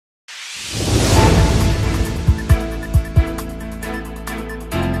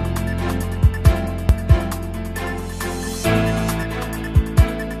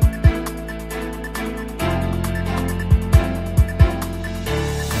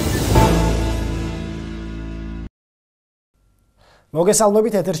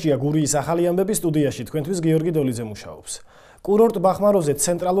მოგესალმებით, ეთერშია გურიის ახალი ამბები სტუდიაში თქვენთვის გიორგი დოლიძე მუშაობს. კურორტ ბახმაროზე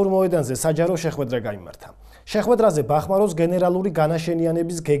ცენტრალურ მოედანზე საჯარო შეხვედრა გაიმართა. შეხვედრაზე ბახმაროს გენერალური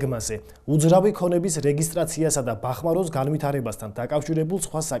განაშენიანების გეგმაზე, უძრავი ქონების რეგისტრაციასა და ბახმაროს განვითარებასთან დაკავშირებულ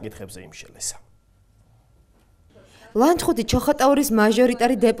სხვა საკითხებზე იმშელესა. ლანჩხუთი ჩოხატაურის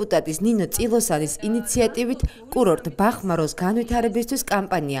მაჟორიტარი დეპუტატის ნინო წილოსანის ინიციატივით კურორტ ბახმაროს განვითარებისთვის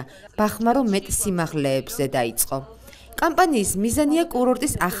კამპანია ბახმარო მეტ სიმაღლეებზე დაიწყო. კამპანიის მიზანია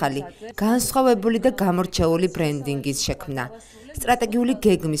კურორტის ახალი, განსხვავებული და გამორჩეული ბრენდინგის შექმნა, სტრატეგიული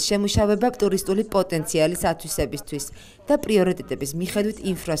გეგმის შემუშავება ტურისტული პოტენციალის ათვისებისთვის და პრიორიტეტების მიხედვით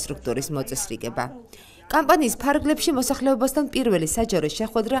ინფრასტრუქტურის მოწესრიგება. კამპანიის ფარგლებში მოსახლეობასთან პირველი საჯარო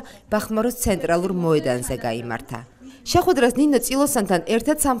შეხვედრა ბახმაროს ცენტრალურ მოედანზე გაიმართა. შეხვედრას ნინო წილოსანთან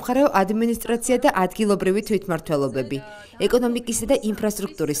ერთად სამხარეო ადმინისტრაცია და ადგილობრივი თვითმმართველობები, ეკონომიკისა და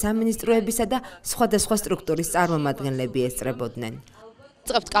ინფრასტრუქტურის სამინისტროებისა და სხვადასხვა სტრუქტურის წარმომადგენლები ესწრებოდნენ.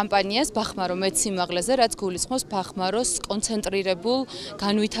 Წავთ კამპანიას ბახმარო მეც სიმაღლეზე, რაც გულისხმობს ბახმაროს კონცენტრირებულ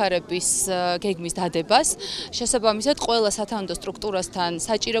განვითარების გეგმის დადებას. შესაბამისად, ყველა სათანადო სტრუქტურასთან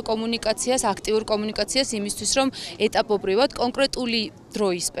საჭირო კომუნიკაციას, აქტიურ კომუნიკაციას იმისთვის, რომ ეტაპობრივად კონკრეტული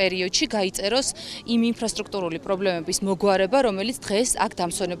დროის პერიოდში გაიწეროს იმ ინფრასტრუქტურული პრობლემების მოგვარება, რომელიც დღეს აქ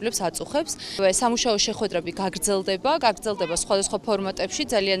დამსვენებლებს აწუხებს. სამუშაო შეხვედრები გაგრძელდება სხვადასხვა ფორმატებში.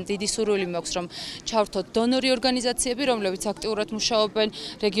 ძალიან დიდი სურვილი მაქვს, რომ ჩავრთოთ დონორი ორგანიზაციები, რომლებიც აქტიურად მუშაობენ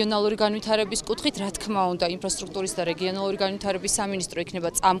რეგიონალური განვითარების კუთხით, რა თქმა უნდა, ინფრასტრუქტურის და რეგიონალური განვითარების სამინისტრო იქნება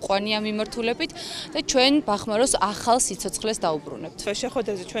წამყვანი ამ მიმართულებით და ჩვენ ბახმაროს ახალ სიცოცხლეს დაუბრუნებთ.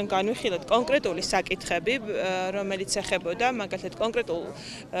 შეხვედრაზე ჩვენ განვიხილეთ კონკრეტული საკითხები, რომელიც ეხებოდა მაგალითად კონკრეტულ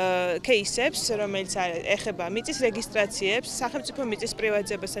кейსებს, რომელიც ეხება მიწის რეგისტრაციებს, სახელმწიფო მიწის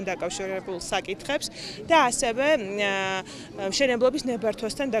პრივატიზებასთან დაკავშირებულ საკითხებს და ასევე მშენებლობის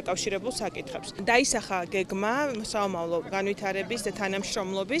ნებართვასთან დაკავშირებულ საკითხებს. დაისახა გეგმა საომავლო განვითარების და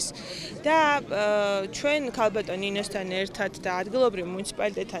თანამშრომლობის და ჩვენ ქალბატონ ნინოსთან ერთად და ადგილობრივ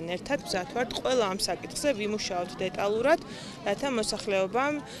მუნიციპალიტეტთან ერთად მზად ვართ ყველა ამ საკითხზე ვიმუშაოთ დეტალურად, რათა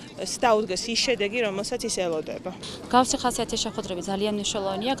მოსახლეობამ დაუდგეს ის შედეგი, რომელსაც ის ელოდება. Გავსი ხასიათის შეხვედრები ძალიან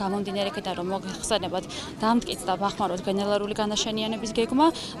მნიშვნელოვანია, გამომდინარე იქიდან, რომ მოგეხსენებათ დამტკიცდა ბახმაროს გენერალური განაშენიანების გეგმა,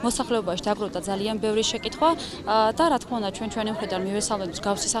 მოსახლეობაში დაგროვდა ძალიან ბევრი შეკითხვა და რა თქმა უნდა ჩვენი მხრიდან მივესალმებით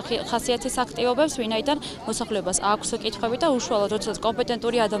გავსი ხასიათის აქტივობებს, ვინაიდან მოსახლეობას აქვს კითხვები და უშუალოდ როდესაც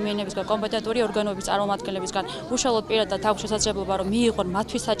კომპეტენტური ადამიანებისგან, კომპეტენტური ორგანოების წარმომადგენლებისგან უშუალოდ პირადად აქვს შესაძლებლობა, რომ მიიღონ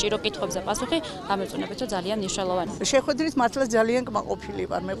მათთვის საჭირო კითხვებზე პასუხი, გამეწონებით, რომ ძალიან მნიშვნელოვანია. შეხვედრით მართლა ძალიან კმაყოფილი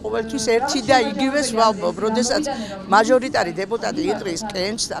ვარ. მე ყოველთვის ერთი და იგივეს ვამბობ, როდესაც მაჟორიტარი დეპუტატი იტყვის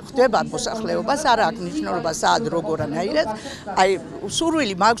კენჭს და ხვდება მოსახლეობას, არა აქვს მნიშვნელობა სად როგორანაირად. აი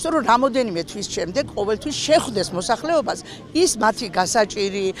სურვილი მაქვს, რომ რამოდენიმე თვის შემდეგ ყოველთვის შეხვდეს მოსახლეობას ის მათი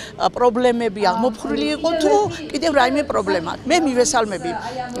გასაჭირი პრობლემები აღმოფხვრილი იყო თუ კიდევ რაიმე პრობლემა. მე მივესალმები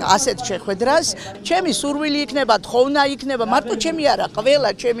ასეთ შეხვედრას, ჩემი სურვილი იქნება, თხოვნა იქნება, მარტო ჩემი არა, ყველა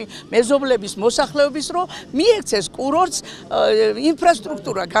ჩემი მეზობლების მოსახლეობის, რომ მიექცეს კურორტს,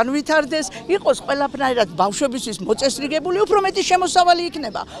 ინფრასტრუქტურა განვითარდეს, იყოს ყველაფერად ბავშვებისთვის მოწესრიგებული, უფრო მეტი შემოსავალი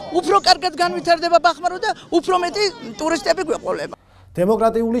იქნება, უფრო კარგად განვითარდება ბახმარო და უფრო მეტი ტურისტები გვეყოლება.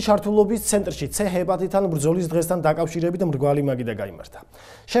 დემოკრატიული ჩართულობის ცენტრში C ჰეპატიტთან ბრძოლის დღესთან დაკავშირებით მრგვალი მაგიდა გაიმართა.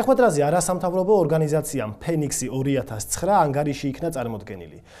 შეხვედრაზე არასამთავრობო ორგანიზაციამ ფენიქსი 2009 ანგარიში იქნა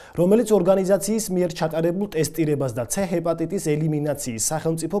წარმოდგენილი, რომელიც ორგანიზაციის მიერ ჩატარებულ ტესტირებას და C ჰეპატიტის ელიმინაციის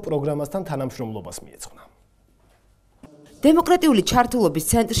სახელმწიფო პროგრამასთან თანამშრომლობას მიეძღვნა. დემოკრატიული ჩართულობის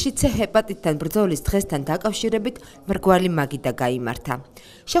ცენტრში C ჰეპატიტთან ბრძოლის დღესთან დაკავშირებით მრგვალი მაგიდა გაიმართა.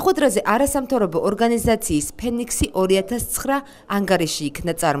 შეხვედრაზე არასამთავრობო ორგანიზაციის ფენიქსი 2009 ანგარიში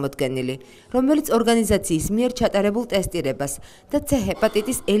იქნა წარმოდგენილი, რომელიც ორგანიზაციის მიერ ჩატარებულ ტესტირებას და C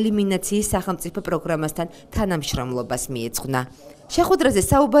ჰეპატიტის ელიმინაციის სახელმწიფო პროგრამასთან თანამშრომლობას მიეძღვნა. შეხვედრაზე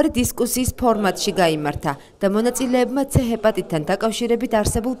საუბარი დისკუსიის ფორმატში გაიმართა და მონაწილეებმა C ჰეპატიტთან დაკავშირებით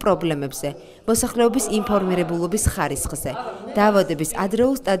არსებულ პრობლემებზე, მოსახლეობის ინფორმირებულობის ხარისხზე, დაავადების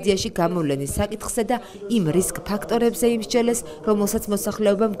ადრეულ სტადიაში გამოვლენის საკითხზე და იმ რისკ ფაქტორებზე იმსჯელეს, რომელსაც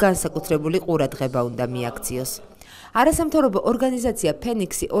მოსახლეობამ განსაკუთრებული ყურადღება უნდა მიაქციოს. არასამთავრობო ორგანიზაცია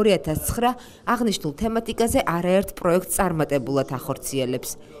ფენიქსი 2009 აღნიშნულ თემატიკაზე არაერთ პროექტს წარმატებულად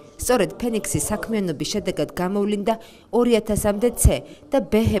ახორციელებს. სწორედ ფენიქსის საქმიანობის შედეგად გამოვლინდა 2000-მდე C და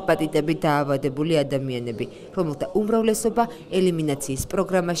B ჰეპატიტებით დაავადებული ადამიანები, რომელთა უმრავლესობა ელიმინაციის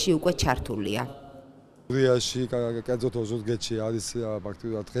პროგრამაში უკვე ჩართულია. გურიაში, კერძოდ ოზურგეთში არის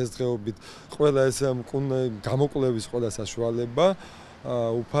ფაქტობრივად დღესდღეობით ყველა ეს გამოკვლევის ყველა საშუალება.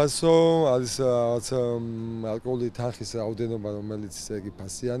 უფასო, არის რაღაც ალკოჰოლის თანხის რაოდენობა, რომელიც ესე იგი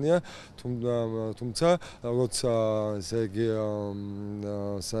ფასიანია, თუმცა როგორც ესე იგი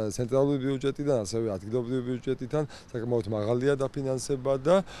ცენტრალური ბიუჯეტიდან, ასევე ადგილობრივი ბიუჯეტიდან საკმაოდ მაღალია დაფინანსება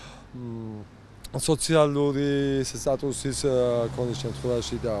და სოციალური სტატუსის ქონის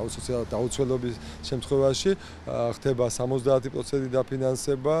შემთხვევაში და სოციალური დაუცველობის შემთხვევაში ხდება 70%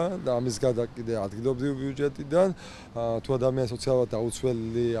 დაფინანსება და ამის გარდა კიდე ადგილობრივი ბიუჯეტიდან თუ ადამიანი სოციალურად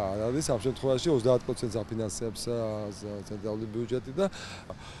დაუცველი არ არის, ამ შემთხვევაში 30% დაფინანსებს ცენტრალური ბიუჯეტი და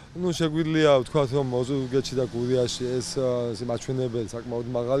შეგვიძლია ვთქვათ, რომ ოზურგეთში და გურიაში ეს მაჩვენებელი საკმაოდ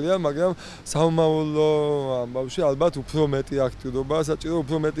მაღალია, მაგრამ სამომავლო ამბავში ალბათ უფრო მეტი აქტიურობა საჭირო,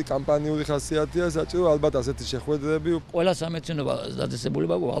 უფრო მეტი კამპანიური ხასიათია საჭირო, ალბათ ასეთი შეხვედრები. ყველა სამეცნიერო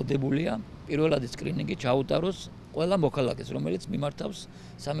დაწესებულება ვალდებულია პირველადი სკრინინგი ჩაუტაროს ყველა მოქალაქეს, რომელიც მიმართავს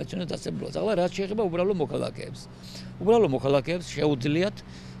სამეცნიერო დაწესებულებას. ახლა რაც შეეხება უბრალო მოქალაქეებს. უბრალო მოქალაქეებს შეუძლიათ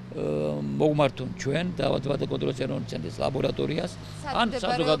მოგმართონ ჩვენ დავადვადე კონტროლის ეროვნული ცენტრის ლაბორატორიას ან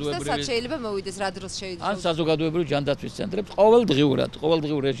საზოგადოებრივი შეიძლება მოვიდეს რა დროს შეიძლება ან საზოგადოებრივი ჯანდაცვის ცენტრებს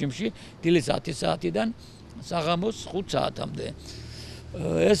ყოველდღიურ რეჟიმში დილის 10 საათიდან საღამოს 5 საათამდე.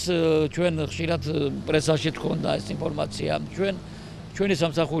 ეს ჩვენ ხშირად პრესაში თქონდა ეს ინფორმაცია. ჩვენი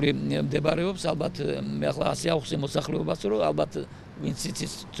სამსახური მდებარეობს ალბათ მე ახლა ასე ავხსნე მოსახლეობას, რომ ალბათ ვინც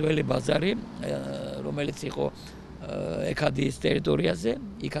იცის ძველი ბაზარი, რომელიც იყო ეკადის ტერიტორიაზე,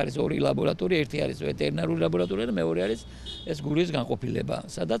 იქ არის ორი ლაბორატორია, ერთი არის ვეტერინარული ლაბორატორია და მეორე არის ეს გურიის განყოფილება,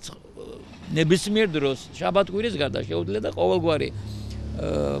 სადაც ნებისმიერ დროს შაბათ-კვირის გარდა შეუძლია და ყოველგვარი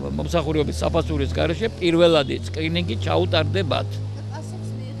მომსახურების საფასურის გარეშე პირველადი სკრინინგი ჩაუტარდებათ.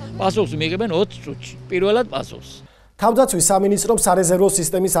 პასუხს მიიღებენ 20 წუთში. პირველად პასუხს. თავდაცვის სამინისტრომ სარეზერვო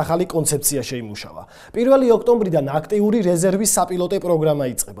სისტემის ახალი კონცეფცია შეიმუშავა. 1 ოქტომბრიდან აქტიური რეზერვის საპილოტე პროგრამა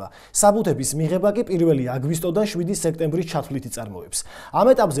იწყება. საბუთების მიღება კი 1 აგვისტოდან 7 სექტემბრის ჩათვლით იწარმოებს. ამ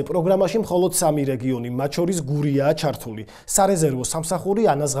ეტაპზე პროგრამაში მხოლოდ 3 რეგიონი, მათ შორის გურიაა ჩართული. სარეზერვო სამსახური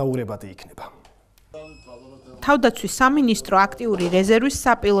ანაზღაურებადი იქნება. თავდაცვის სამინისტრო აქტიური რეზერვის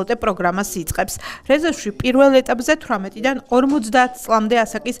საპილოტე პროგრამას იწყებს. რეზერვში პირველ ეტაპზე 18-დან 50 წლამდე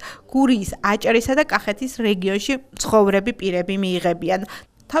ასაკის გურიის, აჭარისა და კახეთის რეგიონში მცხოვრები პირები მიიღებიან.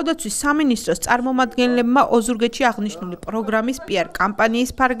 თავდაცვის სამინისტროს წარმომადგენლებმა ოზურგეთში აღნიშნული პროგრამის PR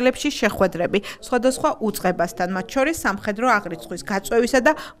კამპანიის ფარგლებში შეხვედრები სხვადასხვა უწყებასთან, მათ შორის სამხედრო აღრიცხვის გაწვევისა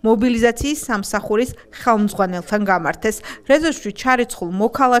და მობილიზაციის სამსახურის ხელმძღვანელთან გამართეს. რეზერვში ჩარიცხულ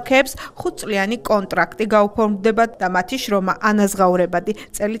მოქალაქეებს 5 წლიანი კონტრაქტი გაუფორმდება და მათი შრომა ანაზღაურებადი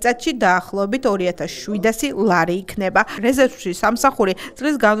წელიწადში დაახლოებით 2700 ლარი იქნება. რეზერვში სამსახური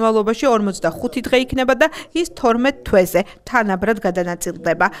წლის განმავლობაში 45 დღე იქნება და ის 12 თვეზე თანაბრად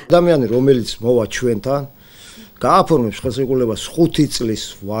გადანაწილდება. ადამიანი, რომელიც მოვა ჩვენთან, გააფორმებს ხელშეკრულებას 5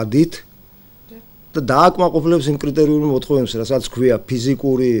 წლის ვადით და დააკმაყოფილებს იმ კრიტერიუმულ მოთხოვნებს, რასაც ქვია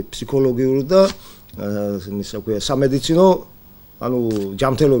ფიზიკური, ფსიქოლოგიური და სამედიცინო, ანუ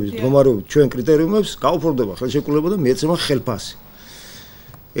ჯანმრთელობის მდგომარეობის ჩვენ კრიტერიუმებს, გააფორმდება ხელშეკრულება და მიეცემა ხელფასი.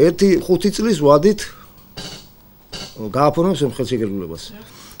 5 წლის ვადით გააფორმებს იმ ხელშეკრულებას.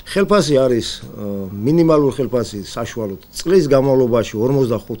 ხელფასი არის მინიმალური ხელფასი საშუალოდ წლის განმავლობაში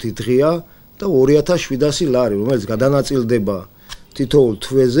 45 დღეა და 2700 ლარი, რომელიც გადანაწილდება თითოეულ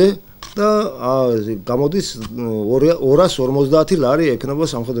თვეზე და გამოდის 250 ლარი ექნება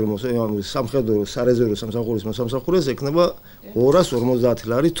სამხედრო სარეზერვო სამსახურის მოსამსახურეს ექნება 250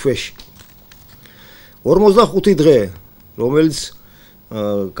 ლარი თვეში. 45 დღე, რომელიც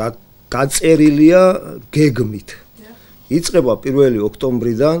გაწერილია გეგმით. იწყება 1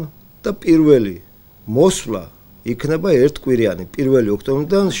 ოქტომბრიდან და პირველი მოსვლა იქნება ერთკვირიანი 1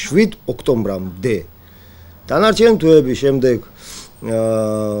 ოქტომბრიდან 7 ოქტომბრამდე. დანარჩენი თვეები შემდეგ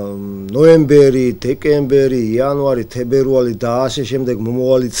ნოემბერი, დეკემბერი, იანვარი, თებერვალი და ასე შემდეგ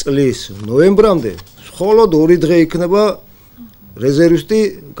მომავალი წლის ნოემბრამდე მხოლოდ 2 დღე იქნება რეზერვისტი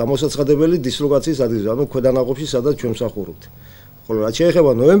გამოსაცხადებელი დისლოკაციის ადგილზე, ანუ ქვედანაყოფში, სადაც ჩვენ მსახურობთ. ხოლო რაც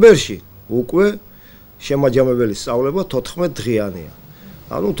შეეხება ნოემბერში, უკვე შემაჯამებელი სწავლება 14 დღეანია.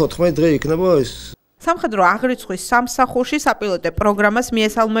 ანუ 14 დღე იქნება ეს. სამხედრო აღრიცხვის სამსახურში საპილოტე პროგრამას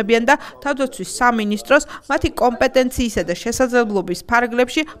მიესალმებიან და თავდაცვის სამინისტროს მათი კომპეტენციისა და შესაძლებლობის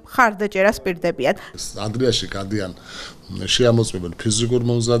ფარგლებში მხარდაჭერას პირდებიან. ადრიაში გადიან შეამოწმებენ ფიზიკურ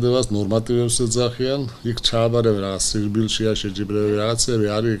მომზადებას, ნორმატივებს ეძახიან, იქ ჩააბარებენ რაღაც სირბილში შეჯიბრებები რაღაცები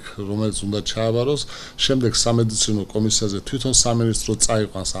არის იქ, რომელიც უნდა ჩააბაროს, შემდეგ სამედიცინო კომისიაზე თვითონ სამინისტრო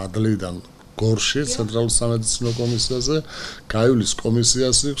წაიყვანს ადლიდან გორში, ცენტრალურ სამედიცინო კომისიაზე, გაივლის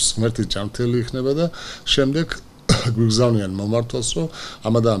კომისიას იქ, ღმერთი ჯანმრთელი იქნება და შემდეგ გვიგზავნიან მომართვას, რომ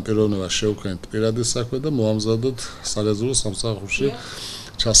ამ ადამიანს პიროვნება შევქმნით პირადი საქმე და მოამზადოთ სარეზერვო სამსახურში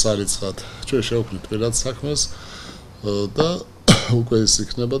ჩასარიცხად. ჩვენ შევქმნით პირად საქმეს და უკვე ის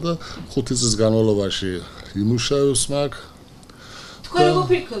იქნება და 5 წლის განმავლობაში იმუშავებს მაგ. თქვენ როგორ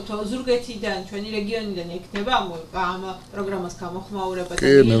ფიქრობთ, ზურგეთიდან, ჩვენი რეგიონიდან იქნება ამ პროგრამას გამოხმაურება და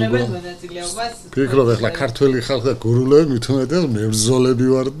მიიღებენ მონაწილეობას? ფიქრობ, ეხლა ქართველი ხალხი და გურულები მithumetes მებრძოლები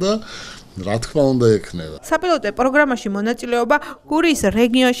ვარ და რა თქმა უნდა ექნება. საპილოტო პროგრამაში მონაწილეობა გურიის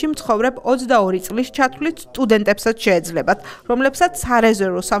რეგიონში მცხოვრებ 22 წლის ჩათვლით სტუდენტებსაც შეეძლებათ, რომლებსაც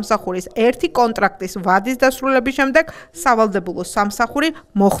სარეზერვო სამსახურის ერთი კონტრაქტის ვადის დასრულების შემდეგ სავალდებულო სამსახური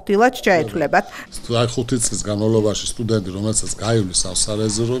მოხდილად შეეთვლებათ. აი 5 წლის განმავლობაში სტუდენტი, რომელსაც გაივლის ამ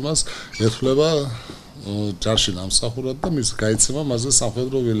სარეზერვოს, ეთვლება ჯარში დამსახურად და მის გაიცემა მასზე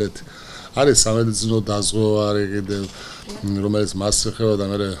სამხედრო ბილეთი. არის სამედიცინო დაზღვევა არის კიდევ, რომელიც მას ეხება და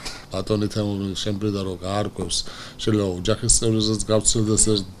მე ბატონი თემური შემბრიდა რომ გაარკვევს, შეიძლება ოჯახის წევრებსაც გავცილდეს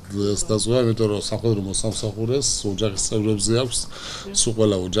ეს დაზღვევა, იმიტომ რომ სამხედრო მოსამსახურეს ოჯახის წევრებზე აქვს, სულ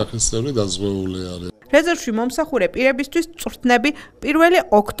ყველა ოჯახის წევრი დაზღვეული არის. რეზერვში მომსახურე პირებისთვის წვრთნები 1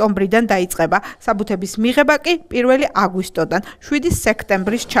 ოქტომბრიდან დაიწყება. საბუთების მიღება კი 1 აგვისტოდან 7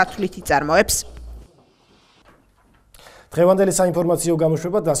 სექტემბრის ჩათვლით იწარმოებს. დღევანდელი საინფორმაციო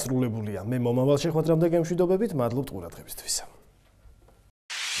გამოშვება დასრულებულია. მე მომავალ შეხვედრამდე გემშვიდობებით, მადლობთ ყურადღებისთვის.